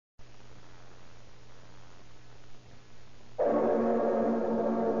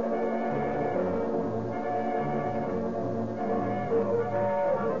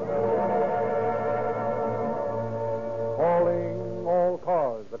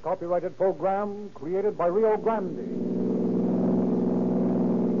copyrighted program created by Rio Grande.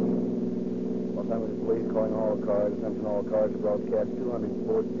 Los Angeles Police calling all cars, attention all cars, broadcast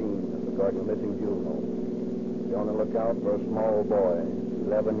 214 regarding a missing juvenile. Be on the lookout for a small boy,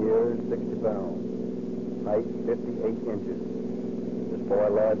 11 years, 60 pounds, height 58 inches. This boy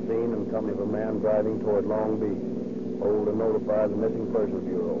last seen in company of a man driving toward Long Beach. Told to notify the Missing Persons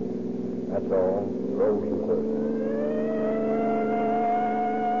Bureau. That's all. Rosenquist.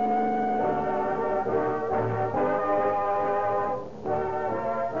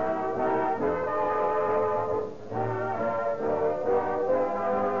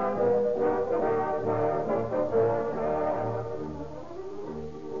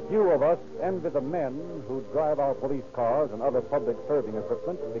 Few of us envy the men who drive our police cars and other public serving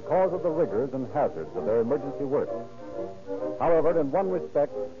equipment because of the rigors and hazards of their emergency work. However, in one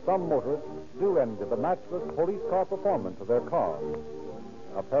respect, some motorists do envy the matchless police car performance of their cars.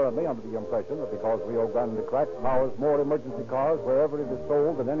 Apparently under the impression that because Rio Grande Crack powers more emergency cars wherever it is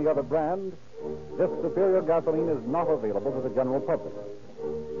sold than any other brand, this superior gasoline is not available to the general public.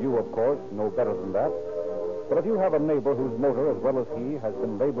 You, of course, know better than that. But if you have a neighbor whose motor, as well as he, has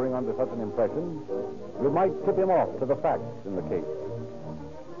been laboring under such an impression, you might tip him off to the facts in the case.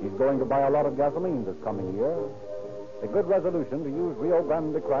 He's going to buy a lot of gasoline this coming year. A good resolution to use Rio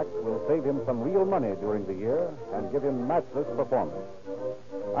Grande Crack will save him some real money during the year and give him matchless performance.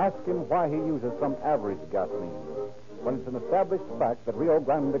 Ask him why he uses some average gasoline, when it's an established fact that Rio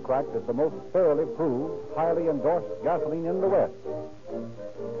Grande Crack is the most thoroughly proved, highly endorsed gasoline in the West.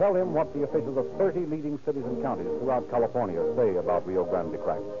 Tell him what the officials of 30 leading cities and counties throughout California say about Rio Grande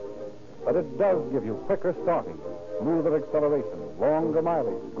Crack. That it does give you quicker starting, smoother acceleration, longer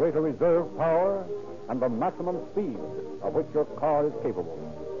mileage, greater reserve power, and the maximum speed of which your car is capable.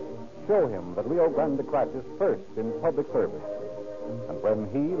 Show him that Rio Grande Crack is first in public service. And when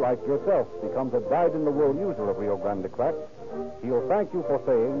he, like yourself, becomes a dyed-in-the-wool user of Rio Grande Crack, he'll thank you for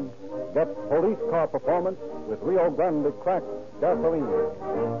saying, get police car performance with Rio Grande Crack gasoline.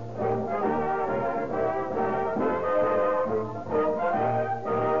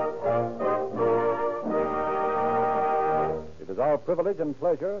 It is our privilege and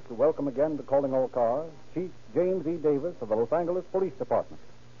pleasure to welcome again to Calling All Cars Chief James E. Davis of the Los Angeles Police Department.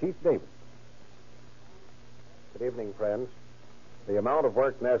 Chief Davis. Good evening, friends. The amount of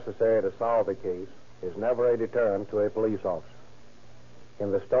work necessary to solve a case is never a deterrent to a police officer.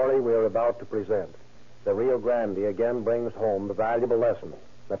 In the story we are about to present, the Rio Grande again brings home the valuable lesson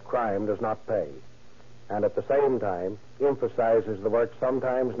that crime does not pay, and at the same time emphasizes the work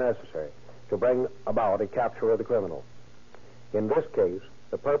sometimes necessary to bring about a capture of the criminal. In this case,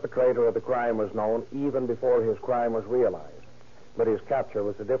 the perpetrator of the crime was known even before his crime was realized, but his capture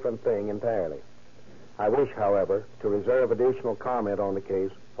was a different thing entirely. I wish, however, to reserve additional comment on the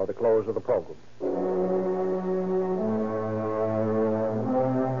case for the close of the program.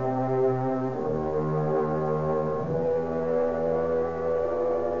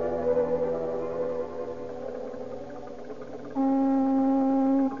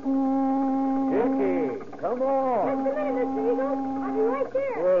 Dickie, come on. Just a minute, Mr. Eagle. I'll be right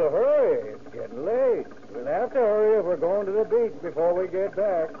there. Well, hurry. It's getting late. We'll have to hurry if we're going to the beach before we get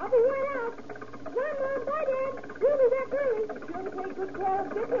back. I'll be right out. Bye, Mom. Bye, Dad. We'll be back early. Sure to take good care of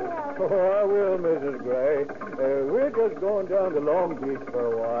Dickie now. Oh, I will, Mrs. Gray. We're just going down to Long Beach for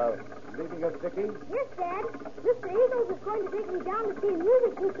a while. Leaving us, Dickie? Yes, Dad. Mr. Eagles is going to take me down to see a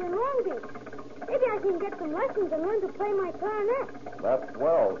music teacher in Long Beach. Maybe I can get some lessons and learn to play my clarinet. That's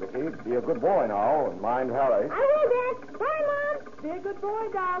swell, Dickie. Be a good boy now, and mind Harry. I will, Dad. Bye, Mom. Be a good boy,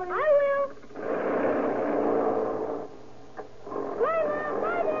 darling. I will. Bye, Mom.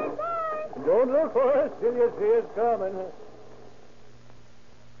 Bye, Dad. Bye. Don't look for us till you see us coming.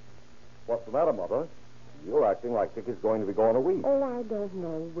 What's the matter, Mother? You're acting like Dickie's going to be gone a week. Oh, I don't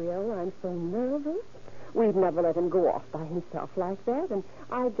know, Will. I'm so nervous. We've never let him go off by himself like that, and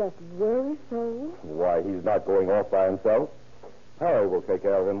I just worry so. Why, he's not going off by himself. Harry will take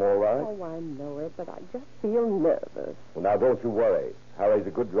care of him all right. Oh, I know it, but I just feel nervous. Well, now, don't you worry. Harry's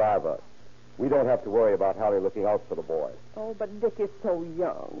a good driver. We don't have to worry about Harry looking out for the boy. Oh, but Dick is so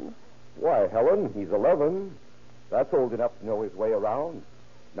young. Why, Helen, he's 11. That's old enough to know his way around.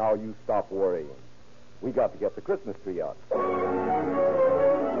 Now you stop worrying. We got to get the Christmas tree up.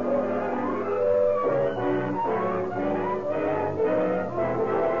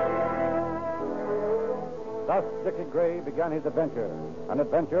 Thus, Dickie Gray began his adventure, an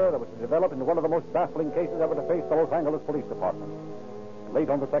adventure that was to develop into one of the most baffling cases ever to face the Los Angeles Police Department. Late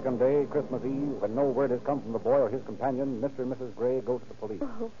on the second day, Christmas Eve, when no word has come from the boy or his companion, Mr. and Mrs. Gray go to the police.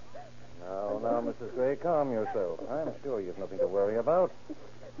 Now, Mrs. Gray, calm yourself. I'm sure you've nothing to worry about.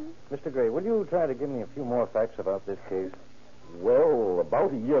 Mr. Gray, will you try to give me a few more facts about this case? Well,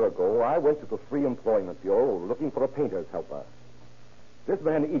 about a year ago, I went to the Free Employment Bureau looking for a painter's helper. This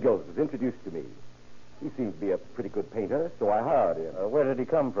man Eagles was introduced to me. He seemed to be a pretty good painter, so I hired him. Where did he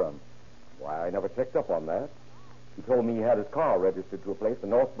come from? Why, I never checked up on that. He told me he had his car registered to a place in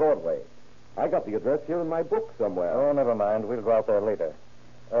North Broadway. I got the address here in my book somewhere. Oh, never mind. We'll go out there later.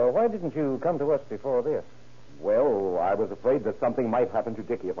 Why didn't you come to us before this? Well, I was afraid that something might happen to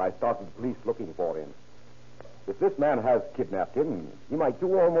Dickie if I started the police looking for him. If this man has kidnapped him, he might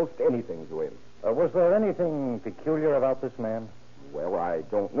do almost anything to him. Was there anything peculiar about this man? Well, I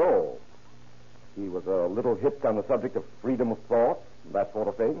don't know. He was a little hipped on the subject of freedom of thought, that sort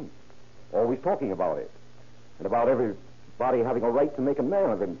of thing. Always talking about it. And about everybody having a right to make a man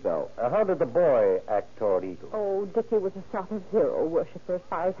of himself. How did the boy act toward Eagle? Oh, Dickie was a sort of hero worshiper as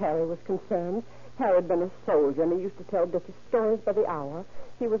far as Harry was concerned. Harry had been a soldier, and he used to tell Dickie stories by the hour.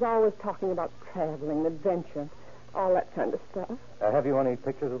 He was always talking about traveling, adventure, all that kind of stuff. Have you any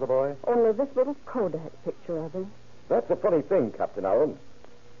pictures of the boy? Only this little Kodak picture of him. That's a funny thing, Captain Allen.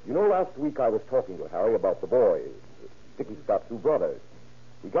 You know, last week I was talking to Harry about the boys. Dickie's got two brothers.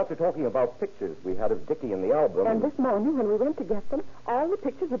 We got to talking about pictures we had of Dickie in the album. And this morning, when we went to get them, all the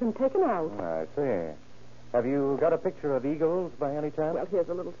pictures have been taken out. I see. Have you got a picture of Eagles by any chance? Well, here's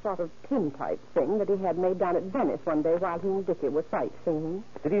a little sort of tintype thing that he had made down at Venice one day while he and Dickie were sightseeing.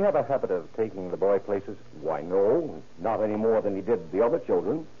 Did he have a habit of taking the boy places? Why, no. Not any more than he did the other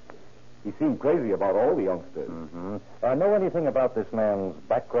children. He seemed crazy about all the youngsters. Mm-hmm. Know anything about this man's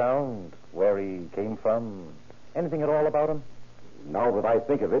background, where he came from? Anything at all about him? Now that I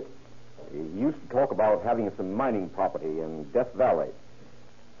think of it, he used to talk about having some mining property in Death Valley.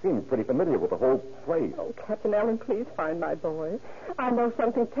 Seemed pretty familiar with the whole place. Oh, Captain Allen, please find my boy. I know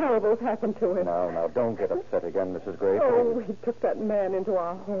something terrible has happened to him. Now, don't get upset again, Mrs. Gray. Oh, we took that man into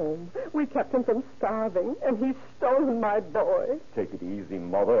our home. We kept him from starving, and he's stolen my boy. Take it easy,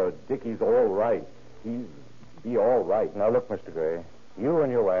 Mother. Dickie's all right. He's be all right. Now, look, Mr. Gray, you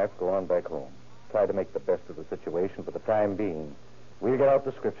and your wife go on back home. Try to make the best of the situation for the time being. We'll get out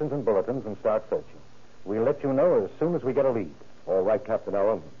descriptions and bulletins and start searching. We'll let you know as soon as we get a lead. All right, Captain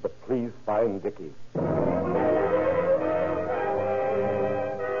Allen, but please find Dickie.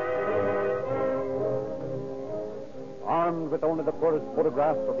 Armed with only the poorest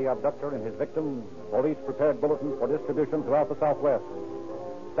photographs of the abductor and his victim, police prepared bulletins for distribution throughout the Southwest.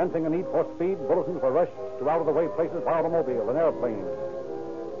 Sensing a need for speed, bulletins were rushed to out-of-the-way places by automobile and airplane.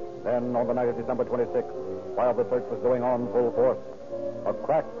 Then, on the night of December 26th, while the search was going on full force, a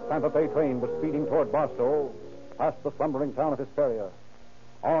cracked Santa Fe train was speeding toward Barstow, past the slumbering town of Hesperia.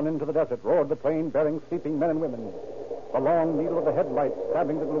 On into the desert roared the train bearing sleeping men and women, the long needle of the headlights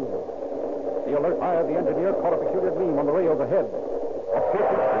stabbing the gloom. The alert eye of the engineer caught a peculiar gleam on the rails ahead. A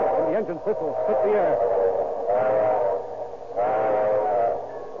piercing shriek from the engine's whistle split the air.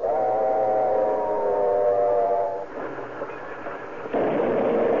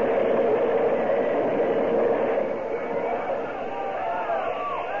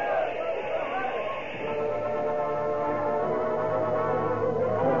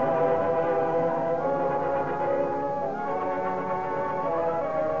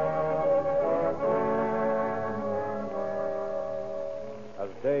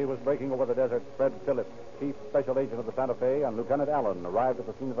 Day was breaking over the desert. Fred Phillips, chief special agent of the Santa Fe, and Lieutenant Allen arrived at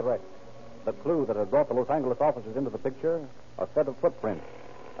the scene of the wreck. The clue that had brought the Los Angeles officers into the picture, a set of footprints,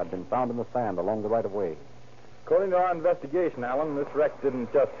 had been found in the sand along the right-of-way. According to our investigation, Allen, this wreck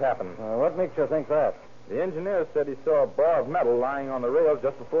didn't just happen. What makes you think that? The engineer said he saw a bar of metal lying on the rails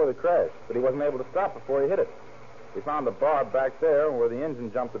just before the crash, but he wasn't able to stop before he hit it. We found the bar back there where the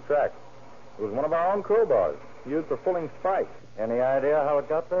engine jumped the track. It was one of our own crowbars, used for pulling spikes. Any idea how it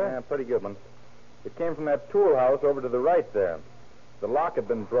got there? Yeah, pretty good one. It came from that tool house over to the right there. The lock had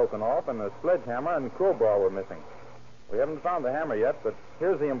been broken off, and the sledgehammer and crowbar were missing. We haven't found the hammer yet, but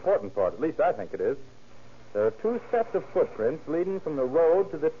here's the important part. At least I think it is. There are two sets of footprints leading from the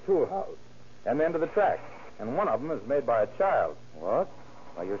road to the tool house, and then to the track. And one of them is made by a child. What?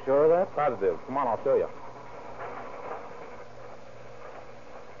 Are you sure of that? Positive. Come on, I'll show you.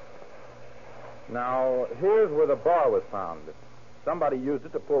 Now, here's where the bar was found. Somebody used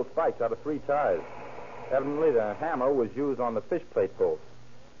it to pull spikes out of 3 ties. Evidently, the hammer was used on the fish plate bolt.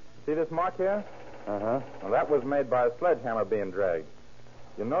 See this mark here? Uh-huh. Well, that was made by a sledgehammer being dragged.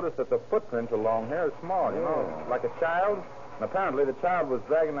 You'll notice that the footprints along here are small, like a child. And apparently the child was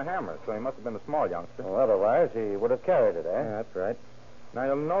dragging the hammer, so he must have been a small youngster. Well, otherwise, he would have carried it, eh? Yeah, that's right. Now,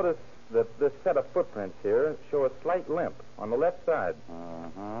 you'll notice that this set of footprints here show a slight limp on the left side.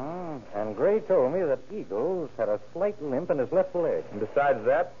 Uh-huh. And Gray told me that Eagles had a slight limp in his left leg. And besides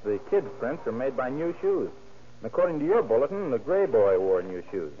that, the kid's prints are made by new shoes. And according to your bulletin, the Gray boy wore new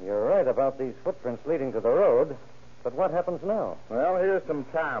shoes. You're right about these footprints leading to the road. But what happens now? Well, here's some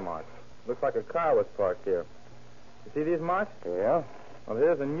tire marks. Looks like a car was parked here. You see these marks? Yeah? Well,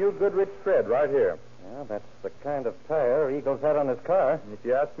 here's a new Goodrich tread right here. Yeah, that's the kind of tire Eagles had on his car. And if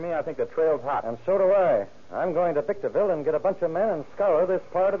you ask me, I think the trail's hot. And so do I. I'm going to Victorville and get a bunch of men and scour this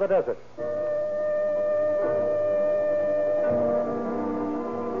part of the desert.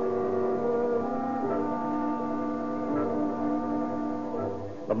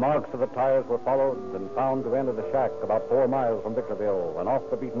 The marks of the tires were followed and found to end at a shack about 4 miles from Victorville and off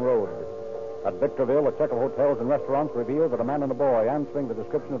the beaten road. At Victorville, a check of hotels and restaurants revealed that a man and a boy answering the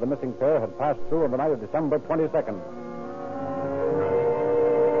description of the missing pair had passed through on the night of December 22nd.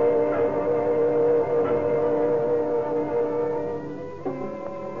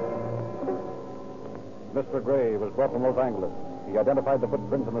 Mr. Gray was brought from Los Angeles. He identified the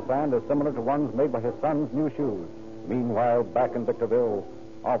footprints in the sand as similar to ones made by his son's new shoes. Meanwhile, back in Victorville,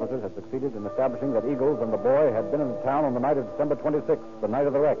 officers had succeeded in establishing that Eagles and the boy had been in town on the night of December 26th, the night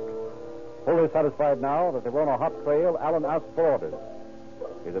of the wreck. Fully satisfied now that they were on a hot trail, Allen asked for orders.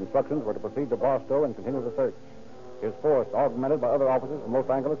 His instructions were to proceed to Barstow and continue the search. His force, augmented by other officers from Los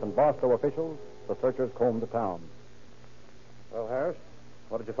Angeles and Barstow officials, the searchers combed the town. Well, Harris,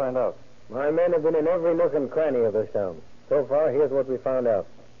 what did you find out? My men have been in every nook and cranny of this town. So far, here's what we found out.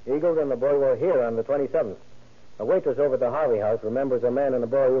 Eagles and the boy were here on the 27th. A waitress over at the Harvey house remembers a man and a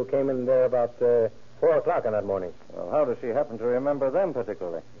boy who came in there about 4 o'clock on that morning. Well, how does she happen to remember them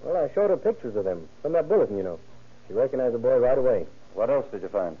particularly? Well, I showed her pictures of them from that bulletin, you know. She recognized the boy right away. What else did you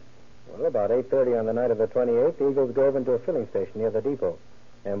find? Well, about 8:30 on the night of the 28th, the Eagles drove into a filling station near the depot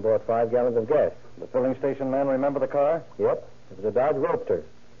and bought 5 gallons of gas. The filling station man remember the car? Yep. It was a Dodge Roadster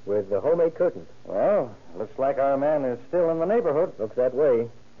with the homemade curtains. Well, looks like our man is still in the neighborhood. Looks that way.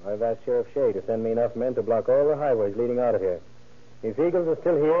 I've asked Sheriff Shea to send me enough men to block all the highways leading out of here. If Eagles are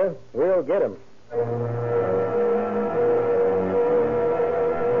still here, we'll get him.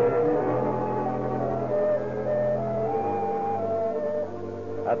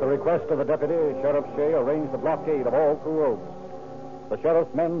 At the request of the deputy, Sheriff Shea arranged the blockade of all 2 roads. The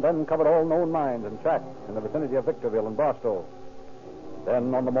sheriff's men then covered all known mines and tracks in the vicinity of Victorville and Barstow.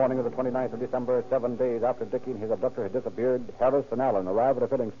 Then, on the morning of the 29th of December, 7 days after Dickie and his abductor had disappeared, Harris and Allen arrived at a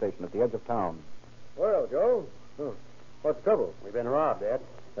filling station at the edge of town. Well, Joe. What's the trouble? We've been robbed, Ed.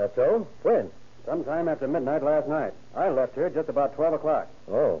 That's so? When? Sometime after midnight last night. I left here just about 12 o'clock.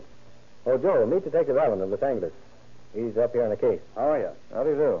 Oh. Oh, Joe, meet Detective Allen of Los Angeles. He's up here on the case. How are you? How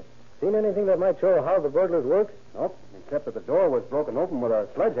do you do? Seen anything that might show how the burglars work? Nope, except that the door was broken open with a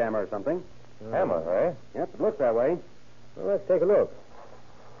sledgehammer or something. Hammer, eh? Yep, it looks that way. Well, let's take a look.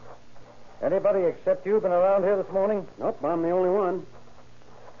 Anybody except you been around here this morning? Nope, I'm the only one.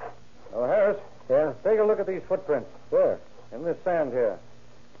 Oh, Harris, Yeah? take a look at these footprints Where? in this sand here,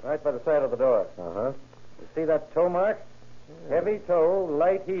 right by the side of the door. Uh-huh. You see that toe mark? Heavy toe,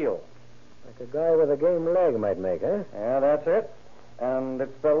 light heel. Like a guy with a game leg might make, huh? Yeah, that's it. And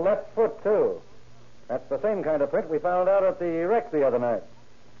it's the left foot, too. That's the same kind of print we found out at the wreck the other night.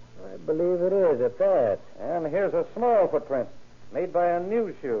 I believe it is, at that. And here's a small footprint made by a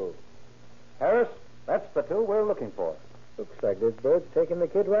new shoe. Harris, that's the 2 we're looking for. Looks like this bird's taking the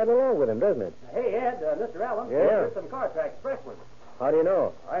kid right along with him, doesn't it? Hey, Ed, Mr. Allen. Yeah? There's some car tracks freshly. How do you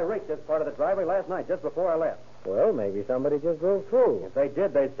know? I raked this part of the driveway last night just before I left. Well, maybe somebody just drove through. If they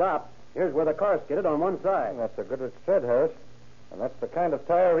did, they'd stop. Here's where the car skidded on one side. That's a good tread, Harris. And that's the kind of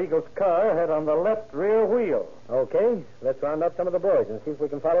tire Eagle's car had on the left rear wheel. Okay, let's round up some of the boys and see if we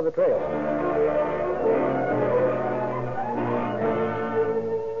can follow the trail.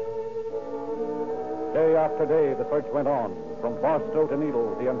 Day after day, the search went on. From Barstow to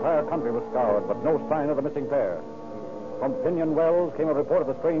Needles, the entire country was scoured, but no sign of the missing pair. From Pinion Wells came a report of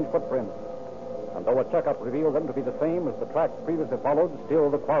the strange footprints. And though a checkup revealed them to be the same as the tracks previously followed, still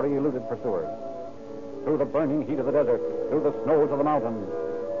the quarry eluded pursuers. Through the burning heat of the desert, through the snows of the mountains,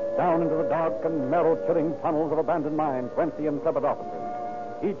 down into the dark and marrow-chilling tunnels of abandoned mines went the intrepid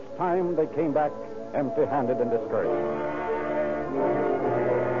officers. Each time they came back empty-handed and discouraged.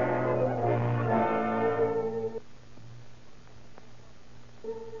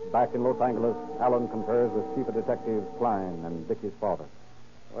 Back in Los Angeles, Allen confers with Chief of Detectives Klein and Dickie's father.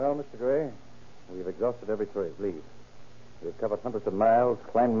 Well, Mr. Gray, we've exhausted every trace. Leave. We've covered hundreds of miles,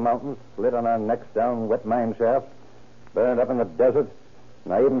 climbed mountains, slid on our necks down wet mine shafts, burned up in the desert,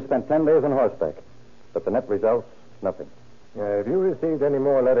 and I even spent 10 days on horseback. But the net result's nothing. Have you received any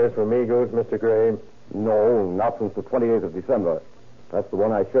more letters from Eagles, Mr. Gray? No, not since the 28th of December. That's the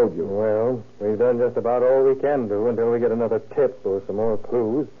one I showed you. Well, we've done just about all we can do until we get another tip or some more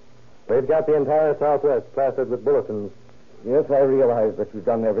clues. They've got the entire Southwest plastered with bulletins. Yes, I realize that you've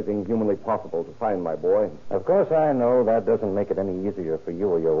done everything humanly possible to find my boy. Of course, I know that doesn't make it any easier for you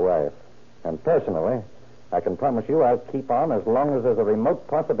or your wife. And personally, I can promise you I'll keep on as long as there's a remote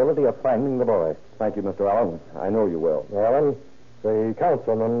possibility of finding the boy. Thank you, Mr. Allen. I know you will. Alan, the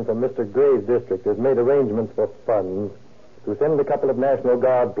councilman from Mr. Gray's district has made arrangements for funds to send a couple of National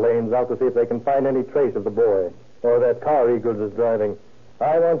Guard planes out to see if they can find any trace of the boy or that car Eagles is driving.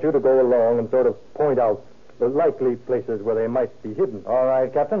 I want you to go along and sort of point out the likely places where they might be hidden. All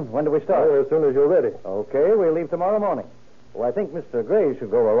right, Captain. When do we start? As soon as you're ready. Okay, we'll leave tomorrow morning. Well, I think Mr. Gray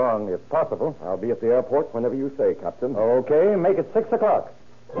should go along if possible. I'll be at the airport whenever you say, Captain. Okay, make it 6 o'clock.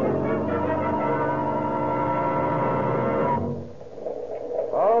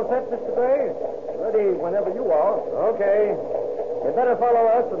 All set, Mr. Gray? Ready whenever you are. Okay. You'd better follow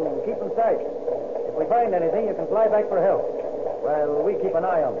us and keep in sight. If we find anything, you can fly back for help. Well, we keep an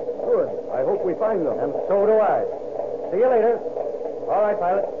eye on them. Good. I hope we find them. And so do I. See you later. All right,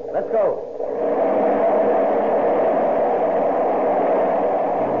 pilot. Let's go.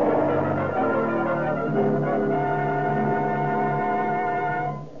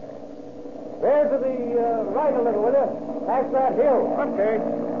 There to the right a little, will you? Past that hill. Okay.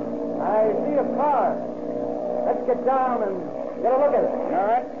 I see a car. Let's get down and get a look at it. All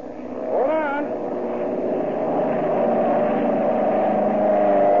right. Hold on.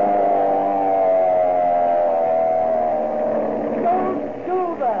 Don't do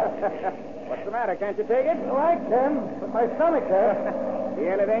that. What's the matter? Can't you take it? Oh, I can, but my stomach hurts. See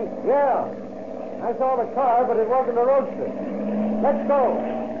anything? Yeah. I saw the car, but it wasn't a roadster. Let's go.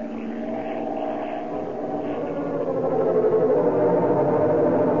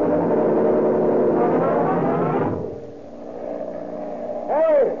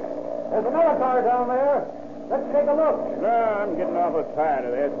 Hey, there's another car down there. Let's take a look. No, I'm getting awful tired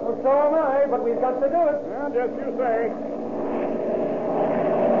of this. Well, so am I, but we've got to do it. Well, just you say.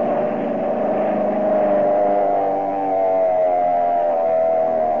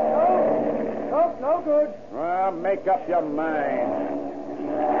 No good. Well, make up your mind.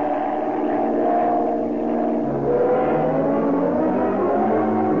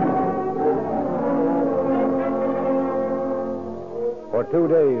 For 2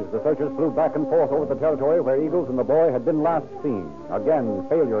 days, the searchers flew back and forth over the territory where Eagles and the boy had been last seen. Again,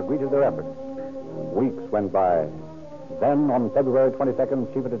 failure greeted their efforts. Weeks went by. Then, on February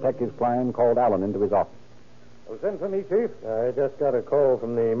 22nd, Chief of Detectives Klein called Allen into his office. Send for me, Chief. I just got a call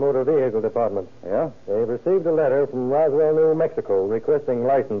from the Motor Vehicle Department. Yeah? They've received a letter from Roswell, New Mexico, requesting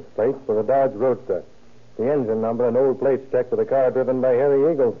license plates for the Dodge Roadster. The engine number and old plates checked for the car driven by Harry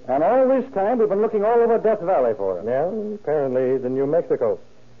Eagles. And all this time, we've been looking all over Death Valley for him. Yeah, apparently he's in New Mexico.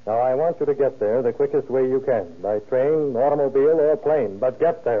 Now, I want you to get there the quickest way you can, by train, automobile, or plane. But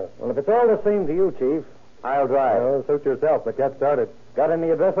get there. Well, if it's all the same to you, Chief, I'll drive. Well, suit yourself, but get started. Got any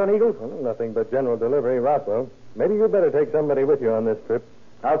address on Eagles? Well, nothing but general delivery, Roswell. Maybe you'd better take somebody with you on this trip.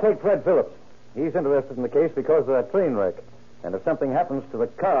 I'll take Fred Phillips. He's interested in the case because of that train wreck. And if something happens to the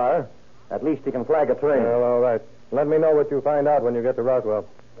car, at least he can flag a train. Well, all right. Let me know what you find out when you get to Roswell.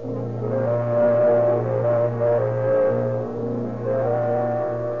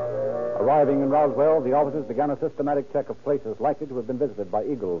 Arriving in Roswell, the officers began a systematic check of places likely to have been visited by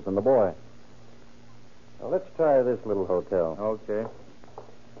Eagles and the boy. Now, let's try this little hotel. Okay.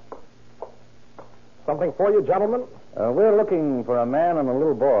 Something for you, gentlemen? We're looking for a man and a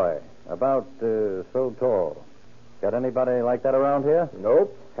little boy, about so tall. Got anybody like that around here?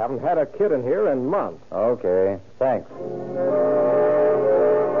 Nope. Haven't had a kid in here in months. Okay, thanks.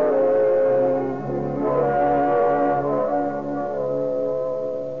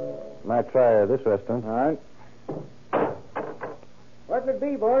 Might try this restaurant. All right. What's it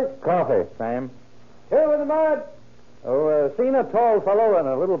be, boys? Coffee. Sam? Here with the mud. Oh, seen a tall fellow and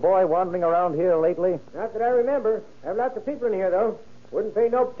a little boy wandering around here lately? Not that I remember. Have lots of people in here, though. Wouldn't pay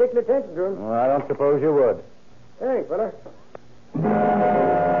no particular attention to them. Well, I don't suppose you would. Thanks, fella.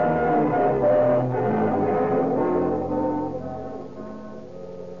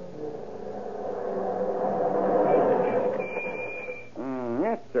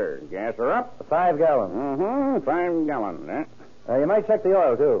 Yes, sir. Gas are up. A 5 gallon. Mm-hmm. 5 gallons, huh? You might check the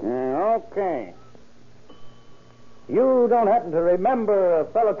oil, too. Okay. You don't happen to remember a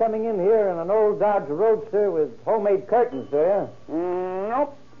fellow coming in here in an old Dodge Roadster with homemade curtains, do you?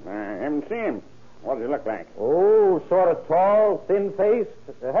 Nope. I haven't seen him. What does he look like? Oh, sort of tall, thin-faced.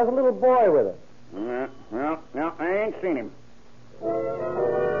 Has a little boy with him. No, I ain't seen him.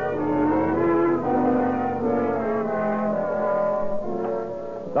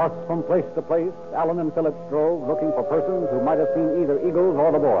 Thus, from place to place, Allen and Phillips drove looking for persons who might have seen either Eagles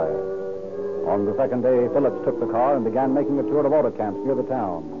or the boy. On the second day, Phillips took the car and began making a tour of auto camps near the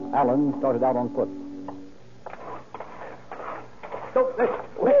town. Allen started out on foot. Hey,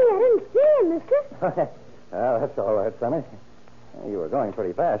 I didn't see him, mister. Well, that's all right, Sonny. You were going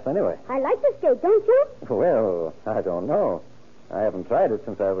pretty fast anyway. I like to skate, don't you? Well, I don't know. I haven't tried it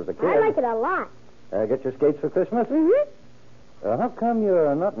since I was a kid. I like it a lot. Get your skates for Christmas? Mm-hmm. How come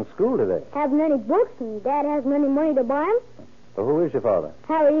you're not in school today? Haven't any books, and Dad hasn't any money to buy them. Well, who is your father?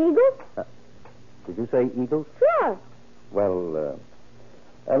 Harry Eagles? Did you say Eagles? Sure. Well,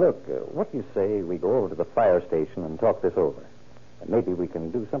 look, what do you say we go over to the fire station and talk this over? And maybe we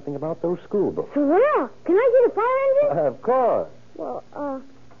can do something about those school books. Well, can I get a fire engine? Of course. Well,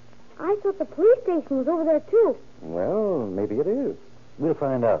 I thought the police station was over there, too. Well, maybe it is. We'll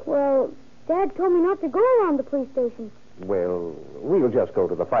find out. Well, Dad told me not to go around the police station. Well, we'll just go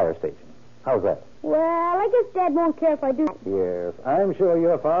to the fire station. How's that? Well, I guess Dad won't care if I do. Yes, I'm sure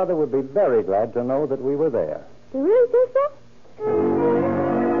your father would be very glad to know that we were there. Do you really think so?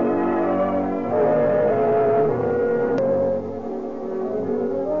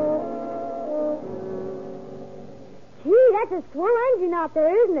 Gee, that's a swell engine out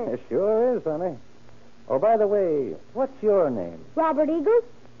there, isn't it? It sure is, honey. Oh, by the way, what's your name? Robert Eagles?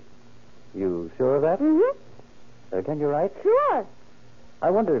 You sure of that? Mm-hmm. Can you write? Sure. I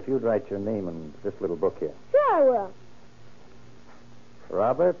wonder if you'd write your name in this little book here. Sure I will.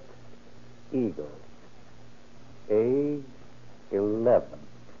 Robert Eagles. Age 11.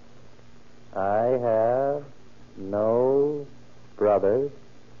 I have no brothers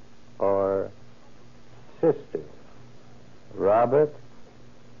or sisters. Robert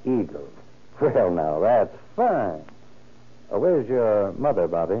Eagles. Well, now, that's fine. Where's your mother,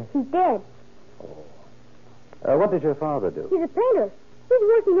 Bobby? She's dead. What does your father do? He's a painter. He's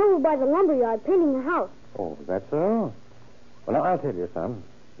working over by the lumberyard painting a house. Oh, that's so? Well, now, I'll tell you, son.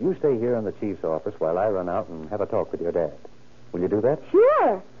 You stay here in the chief's office while I run out and have a talk with your dad. Will you do that?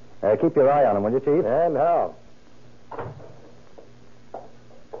 Sure. Keep your eye on him, will you, Chief? And how?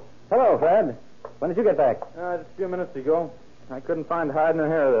 Hello, Fred. When did you get back? Just a few minutes ago. I couldn't find hide nor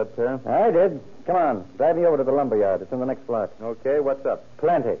hair of that pair. I did. Come on. Drive me over to the lumberyard. It's in the next block. Okay, what's up?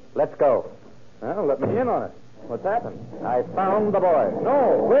 Plenty. Let's go. Well, let me in on it. What's happened? I found the boy.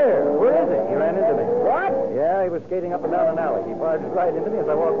 No. Where? Where is he? He ran into me. What? Yeah, he was skating up and down an alley. He barged right into me as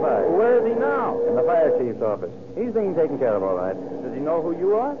I walked by. Where is he now? In the fire chief's office. He's being taken care of all right. Does he know who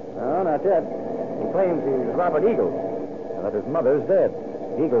you are? No, not yet. He claims he's Robert Eagles and that his mother's dead.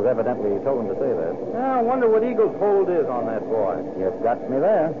 Eagles evidently told him to say that. I wonder what Eagles' hold is on that boy. You've got me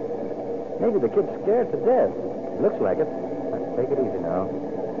there. Maybe the kid's scared to death. Looks like it. Take it easy now.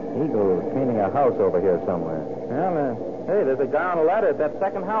 Eagle's cleaning a house over here somewhere. Well, hey, there's a guy on a ladder at that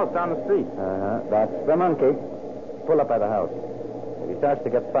second house down the street. That's the monkey. Pull up by the house. If he starts to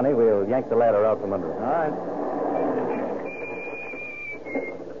get funny, we'll yank the ladder out from under him. All right.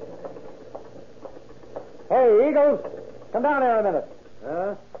 Hey, Eagles, come down here a minute.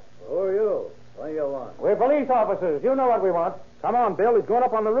 Huh? Who are you? What do you want? We're police officers. You know what we want. Come on, Bill. He's going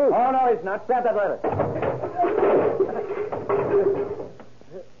up on the roof. Oh, no, he's not. Grab that ladder.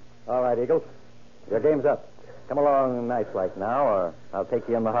 All right, Eagles. Your game's up. Come along nice-like now, or I'll take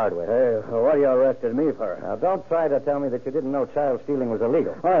you in the hard way. Hey, what are you arresting me for? Now, don't try to tell me that you didn't know child stealing was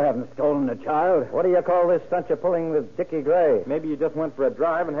illegal. I haven't stolen a child. What do you call this stunt you're pulling with Dickie Gray? Maybe you just went for a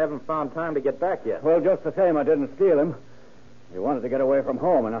drive and haven't found time to get back yet. Well, just the same, I didn't steal him. He wanted to get away from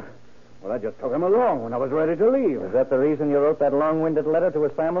home, and I just took him along when I was ready to leave. Is that the reason you wrote that long-winded letter to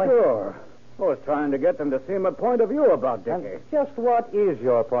his family? Sure. I was trying to get them to see my point of view about Dickie. And just what is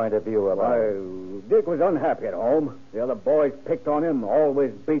your point of view about it? Why, Dick was unhappy at home. The other boys picked on him,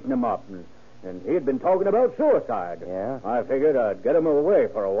 always beating him up. And he'd been talking about suicide. Yeah? I figured I'd get him away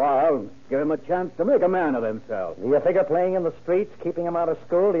for a while and give him a chance to make a man of himself. Do you figure playing in the streets, keeping him out of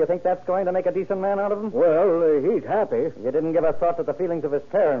school, do you think that's going to make a decent man out of him? Well, he's happy. You didn't give a thought to the feelings of his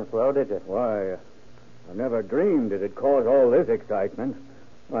parents, though, did you? Why, I never dreamed it'd cause all this excitement.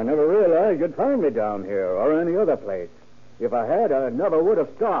 I never realized you'd find me down here or any other place. If I had, I never would have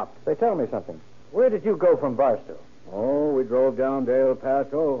stopped. Say, tell me something. Where did you go from Barstow? Oh, we drove down to El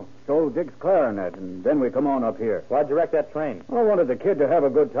Paso, stole Dick's clarinet, and then we come on up here. Why'd you wreck that train? I wanted the kid to have a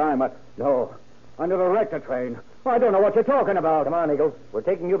good time. No, I never wrecked a train. I don't know what you're talking about. Come on, Eagles. We're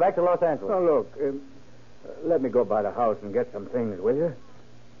taking you back to Los Angeles. Now, look, let me go by the house and get some things, will you?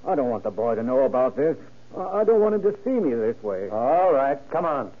 I don't want the boy to know about this. I don't want him to see me this way. All right, come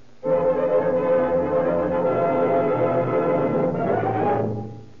on.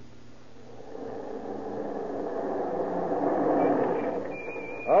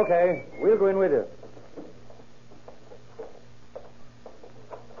 Okay, we'll go in with you.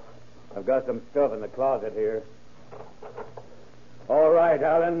 I've got some stuff in the closet here. All right,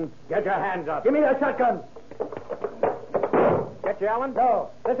 Allen. Get your hands up. Give me that shotgun. Get you, Allen?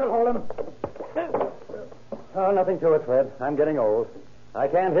 No. This'll hold him. Oh, nothing to it, Fred. I'm getting old. I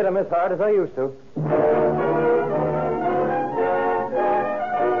can't hit him as hard as I used to.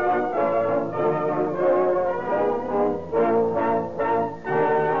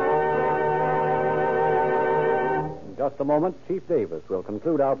 In just a moment, Chief Davis will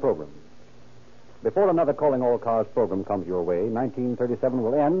conclude our program. Before another Calling All Cars program comes your way, 1937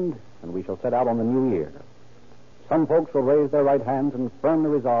 will end, and we shall set out on the new year. Some folks will raise their right hands and firmly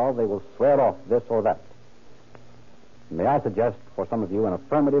resolve they will swear off this or that. May I suggest for some of you an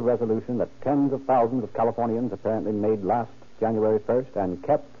affirmative resolution that tens of thousands of Californians apparently made last January 1st and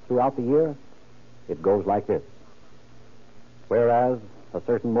kept throughout the year? It goes like this. Whereas a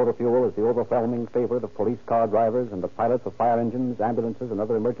certain motor fuel is the overwhelming favorite of police car drivers and the pilots of fire engines, ambulances, and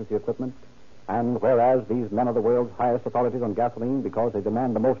other emergency equipment, and whereas these men are the world's highest authorities on gasoline because they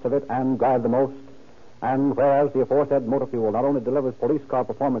demand the most of it and drive the most, and whereas the aforesaid motor fuel not only delivers police car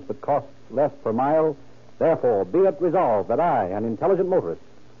performance but costs less per mile, therefore be it resolved that I, an intelligent motorist,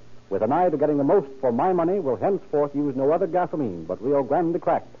 with an eye to getting the most for my money, will henceforth use no other gasoline but Rio Grande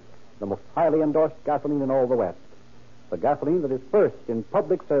Cracked, the most highly endorsed gasoline in all the West, the gasoline that is first in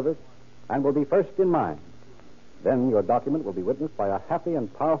public service and will be first in mine. Then your document will be witnessed by a happy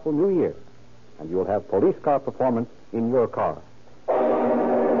and powerful new year, and you will have police car performance in your car.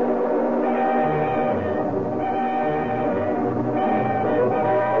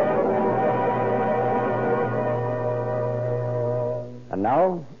 And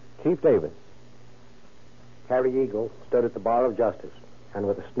now, Chief Davis. Harry Eagle stood at the bar of justice and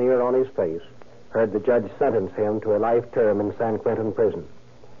with a sneer on his face heard the judge sentence him to a life term in San Quentin prison.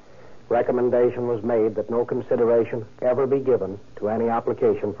 Recommendation was made that no consideration ever be given to any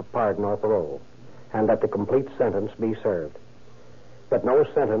application for pardon or parole, and that the complete sentence be served. But no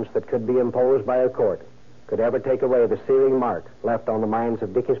sentence that could be imposed by a court could ever take away the searing mark left on the minds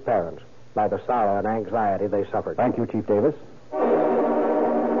of Dickie's parents by the sorrow and anxiety they suffered. Thank you, Chief Davis.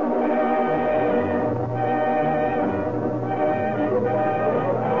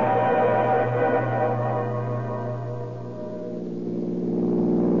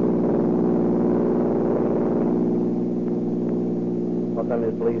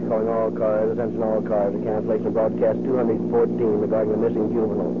 Police calling all cars, attention all cars, the cancellation of broadcast 214 regarding the missing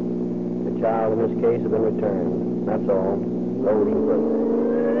juvenile. The child in this case has been returned. That's all. Loading further.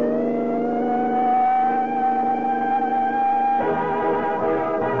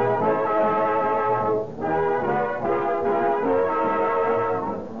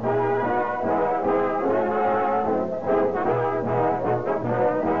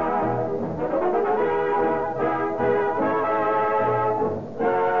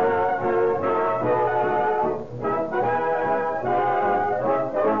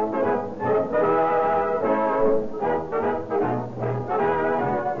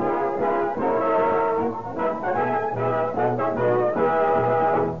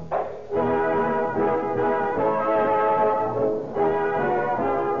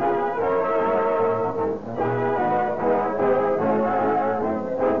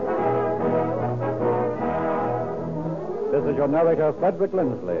 This is your narrator, Frederick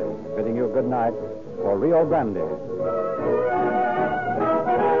Lindsley, bidding you good night for Rio Grande.